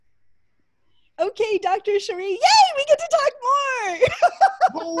Okay, Dr. Cherie, yay, we get to talk more.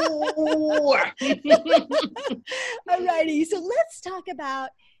 All righty, so let's talk about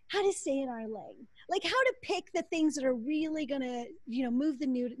how to stay in our lane, like how to pick the things that are really going to, move the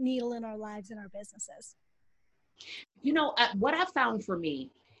needle in our lives and our businesses. What I found for me,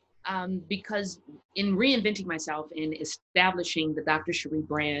 because in reinventing myself and establishing the Dr. Cherie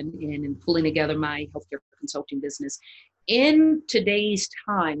brand and in pulling together my healthcare consulting business, in today's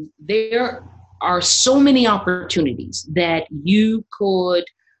time, there are so many opportunities that you could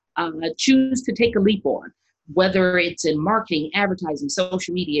choose to take a leap on, whether it's in marketing, advertising,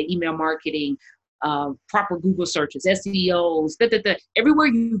 social media, email marketing, proper Google searches, SEOs, everywhere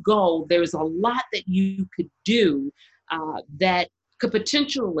you go, there's a lot that you could do that could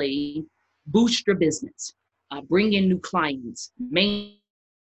potentially boost your business, bring in new clients, maintain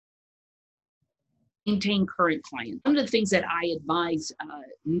current clients. One of the things that I advise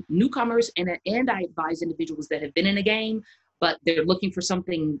newcomers and I advise individuals that have been in a game, but they're looking for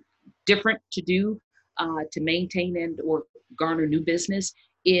something different to do to maintain and or garner new business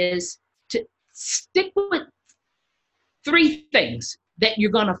is to stick with 3 things that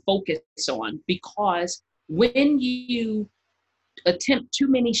you're going to focus on, because when you attempt too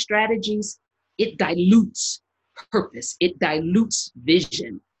many strategies, it dilutes purpose, it dilutes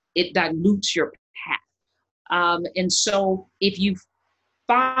vision, it dilutes your path. And so if you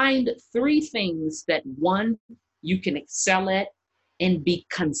find 3 things that, one, you can excel at and be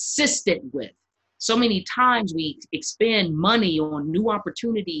consistent with. So many times we expend money on new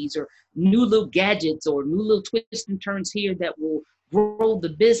opportunities or new little gadgets or new little twists and turns here that will grow the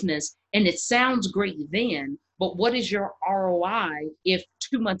business. And it sounds great then, but what is your ROI if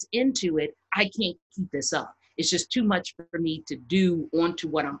 2 months into it, I can't keep this up? It's just too much for me to do onto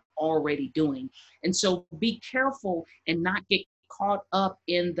what I'm already doing. And so be careful and not get caught up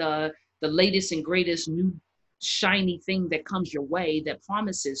in the latest and greatest new shiny thing that comes your way that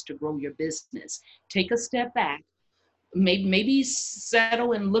promises to grow your business. Take a step back, maybe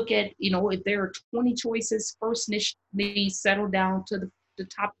settle and look at, if there are 20 choices, first initially settle down to the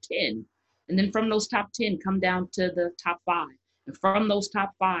top 10. And then from those top 10, come down to the top 5. And from those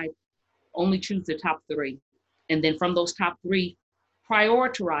top 5, only choose the top 3. And then from those top 3,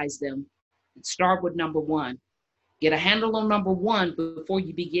 prioritize them. Start with number 1. Get a handle on number 1 before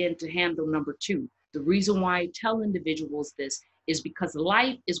you begin to handle number 2. The reason why I tell individuals this is because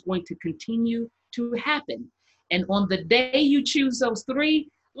life is going to continue to happen. And on the day you choose those 3,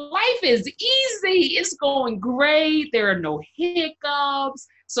 life is easy. It's going great. There are no hiccups.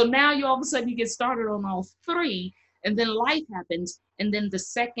 So now all of a sudden you get started on all 3, and then life happens. And then the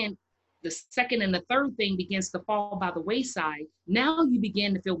second and the third thing begins to fall by the wayside. Now you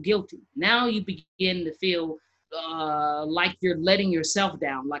begin to feel guilty. Now you begin to feel like you're letting yourself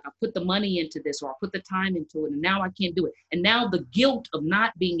down, like I put the money into this or I put the time into it and now I can't do it. And now the guilt of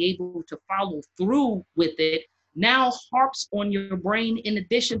not being able to follow through with it now harps on your brain in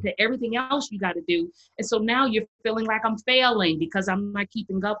addition to everything else you got to do. And so now you're feeling like I'm failing because I'm not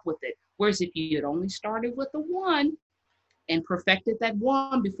keeping up with it. Whereas if you had only started with the 1 and perfected that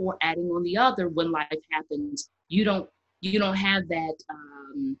 1 before adding on the other, when life happens, you don't have that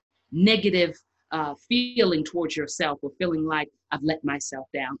negative feeling towards yourself, or feeling like I've let myself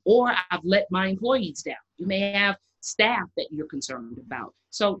down or I've let my employees down. You may have staff that you're concerned about.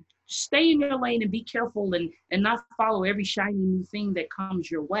 So stay in your lane and be careful and not follow every shiny new thing that comes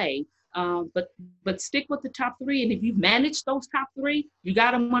your way. But stick with the top 3. And if you've managed those top 3, you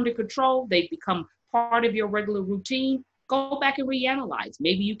got them under control, they've become part of your regular routine, go back and reanalyze.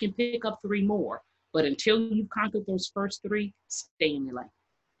 Maybe you can pick up 3 more. But until you've conquered those first 3, stay in your lane.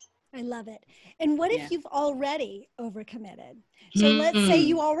 I love it. And what if you've already overcommitted? So let's say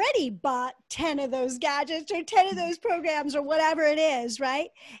you already bought 10 of those gadgets or 10 of those programs or whatever it is, right?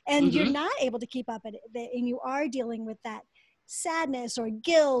 And you're not able to keep up at it, and you are dealing with that sadness or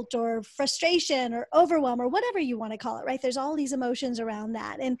guilt or frustration or overwhelm or whatever you want to call it, right? There's all these emotions around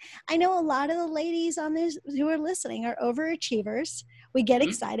that. And I know a lot of the ladies on this who are listening are overachievers. We get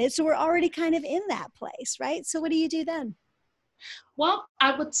excited. So we're already kind of in that place, right? So what do you do then? Well,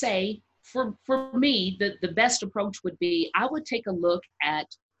 I would say for me, the best approach would be, I would take a look at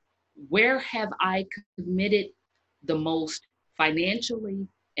where have I committed the most financially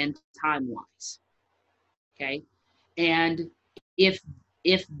and time-wise, okay? And if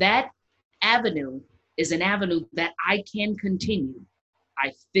that avenue is an avenue that I can continue,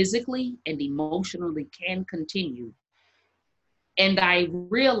 I physically and emotionally can continue, and I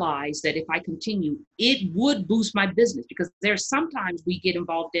realized that if I continue, it would boost my business, because there's sometimes we get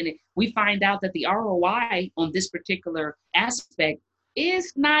involved in it. We find out that the ROI on this particular aspect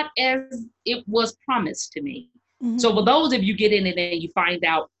is not as it was promised to me. So for Mm-hmm. those of you get in it and you find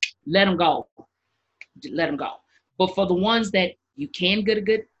out, let them go. Let them go. But for the ones that you can get a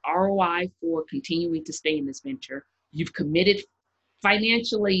good ROI for continuing to stay in this venture, you've committed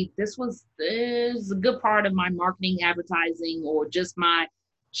financially. This is a good part of my marketing, advertising, or just my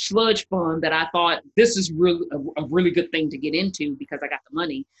sludge fund that I thought this is really a really good thing to get into because I got the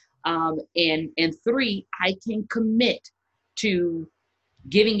money. And three, I can commit to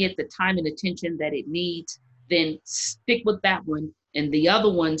giving it the time and attention that it needs, then stick with that one. And the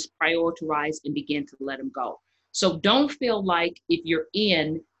other ones prioritize and begin to let them go. So don't feel like if you're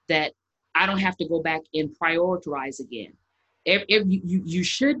in that I don't have to go back and prioritize again. You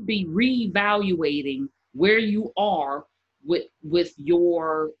should be reevaluating where you are with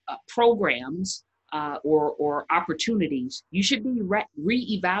your programs or opportunities. You should be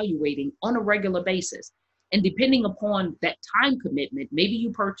reevaluating on a regular basis. And depending upon that time commitment, maybe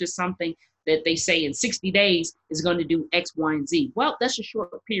you purchase something that they say in 60 days is going to do X, Y, and Z. Well, that's a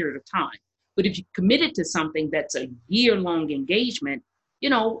short period of time. But if you committed to something that's a year-long engagement,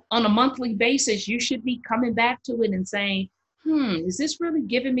 on a monthly basis, you should be coming back to it and saying, is this really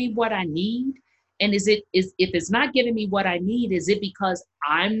giving me what I need? And if it's not giving me what I need, is it because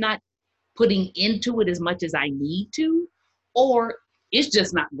I'm not putting into it as much as I need to, or it's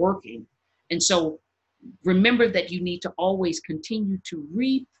just not working? And so remember that you need to always continue to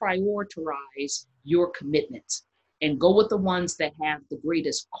reprioritize your commitments and go with the ones that have the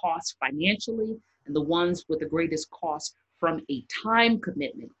greatest cost financially and the ones with the greatest cost from a time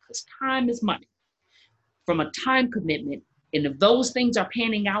commitment, because time is money. From a time commitment, and if those things are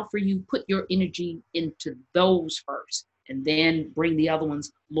panning out for you, put your energy into those first and then bring the other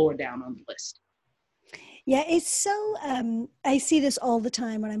ones lower down on the list. Yeah, it's so, I see this all the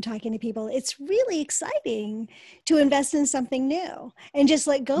time when I'm talking to people. It's really exciting to invest in something new and just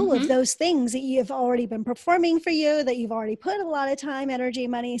let go of those things that you've already been performing for you, that you've already put a lot of time, energy,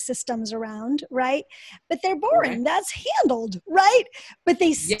 money, systems around, right? But they're boring. Correct. That's handled, right? But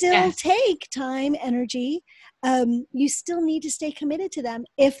they still Yes. take time, energy. You still need to stay committed to them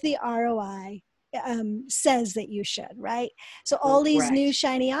if the ROI says that you should, right? So all these new Correct.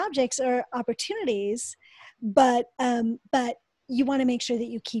 shiny objects are opportunities, but you want to make sure that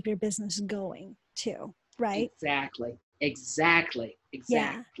you keep your business going too, right? Exactly.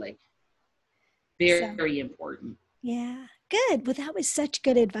 Yeah. So Very important. yeah, good. Well, that was such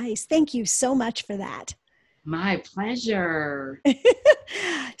good advice. Thank you so much for that. My pleasure.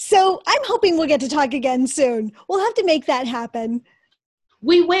 So I'm hoping we'll get to talk again soon. We'll have to make that happen.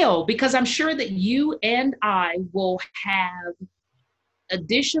 We will, because I'm sure that you and I will have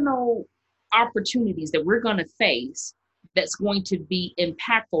additional opportunities that we're going to face that's going to be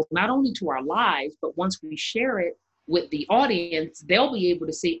impactful, not only to our lives, but once we share it with the audience, they'll be able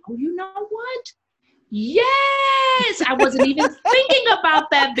to say, oh, you know what? Yes, I wasn't even thinking about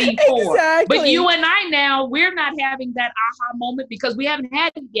that before. Exactly. But you and I now, we're not having that aha moment because we haven't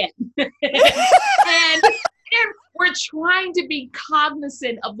had it yet. and we're trying to be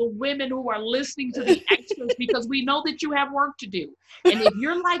cognizant of the women who are listening to the extras because we know that you have work to do. And if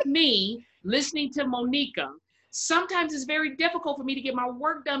you're like me, listening to Monica, sometimes it's very difficult for me to get my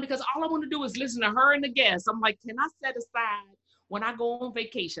work done because all I want to do is listen to her and the guests. I'm like, can I set aside, when I go on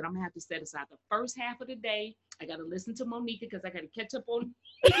vacation, I'm gonna have to set aside the first half of the day. I gotta listen to Monica because I gotta catch up on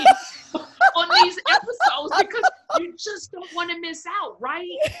these episodes because you just don't want to miss out, right?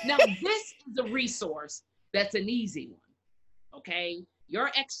 Now, this is a resource that's an easy one, okay? Your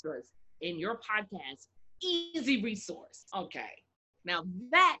extras in your podcast, easy resource, okay? Now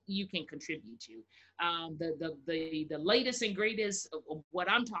that you can contribute to. The latest and greatest of what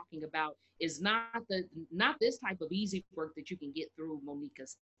I'm talking about is not this type of easy work that you can get through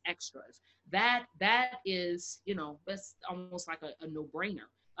Monica's extras. That is, that's almost like a no-brainer.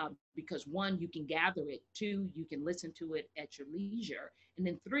 Because one, you can gather it. Two, you can listen to it at your leisure. And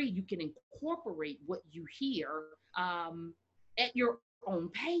then three, you can incorporate what you hear at your own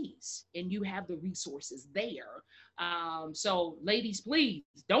pace, and you have the resources there. So ladies, please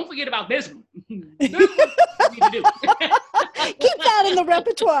don't forget about this one. This one you need to do. Keep that in the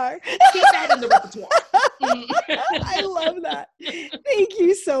repertoire. Keep that in the repertoire. I love that. Thank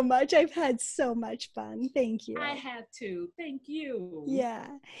you so much. I've had so much fun. Thank you. I have to. Thank you. Yeah.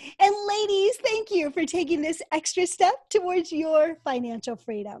 And ladies, thank you for taking this extra step towards your financial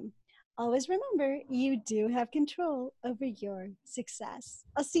freedom. Always remember, you do have control over your success.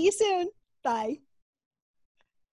 I'll see you soon. Bye.